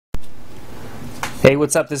Hey,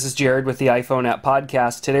 what's up? This is Jared with the iPhone App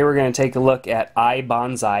Podcast. Today we're going to take a look at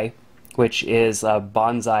iBonzai, which is a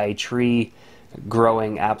bonsai tree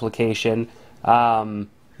growing application.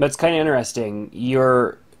 That's kind of interesting.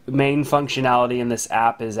 Your main functionality in this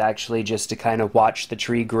app is actually just to kind of watch the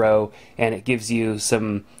tree grow, and it gives you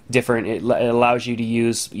some different, it allows you to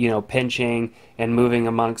use, pinching and moving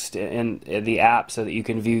amongst in the app so that you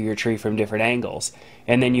can view your tree from different angles.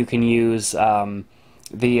 And then you can use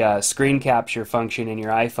the screen capture function in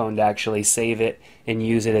your iPhone to actually save it and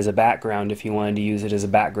use it as a background if you wanted to use it as a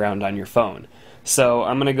background on your phone. So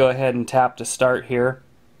I'm going to go ahead and tap to start here,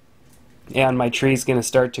 and my tree is going to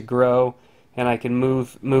start to grow, and I can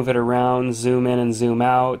move it around, zoom in and zoom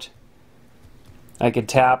out. I could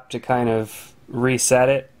tap to kind of reset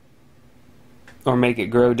it or make it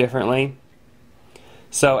grow differently.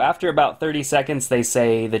 So after about 30 seconds, they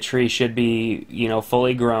say the tree should be,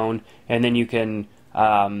 fully grown, and then you could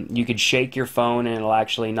shake your phone and it'll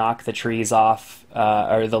actually knock the trees off,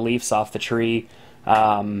 or the leaves off the tree.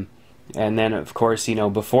 And then, of course,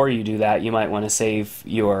 before you do that, you might want to save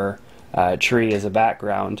your tree as a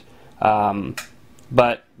background.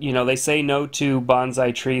 But they say no two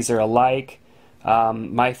bonsai trees are alike.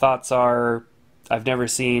 My thoughts are, I've never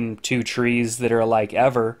seen two trees that are alike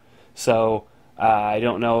ever, so I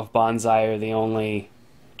don't know if bonsai are the only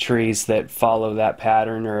trees that follow that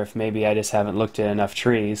pattern, or if maybe I just haven't looked at enough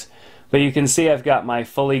trees. But you can see I've got my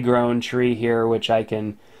fully grown tree here, which I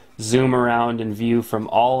can zoom around and view from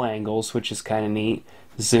all angles, which is kind of neat.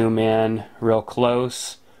 Zoom in real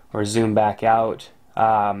close or zoom back out.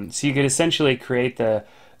 So you could essentially create the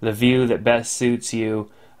view that best suits you,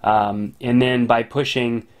 and then by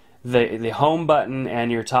pushing the home button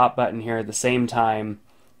and your top button here at the same time,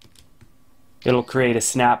 it'll create a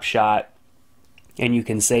snapshot, and you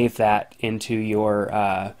can save that into your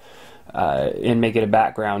and make it a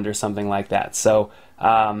background or something like that. So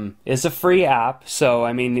it's a free app, so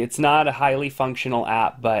I mean it's not a highly functional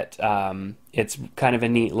app, but it's kind of a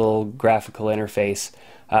neat little graphical interface,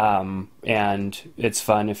 and it's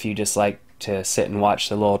fun if you just like to sit and watch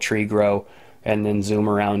the little tree grow and then zoom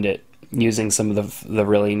around it using some of the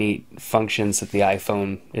really neat functions that the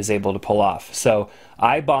iPhone is able to pull off. So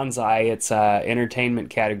iBonzai, it's an entertainment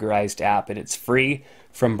categorized app, and it's free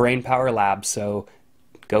from Brainpower Labs, so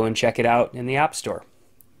go and check it out in the App Store.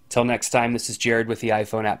 Till next time, this is Jared with the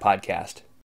iPhone App Podcast.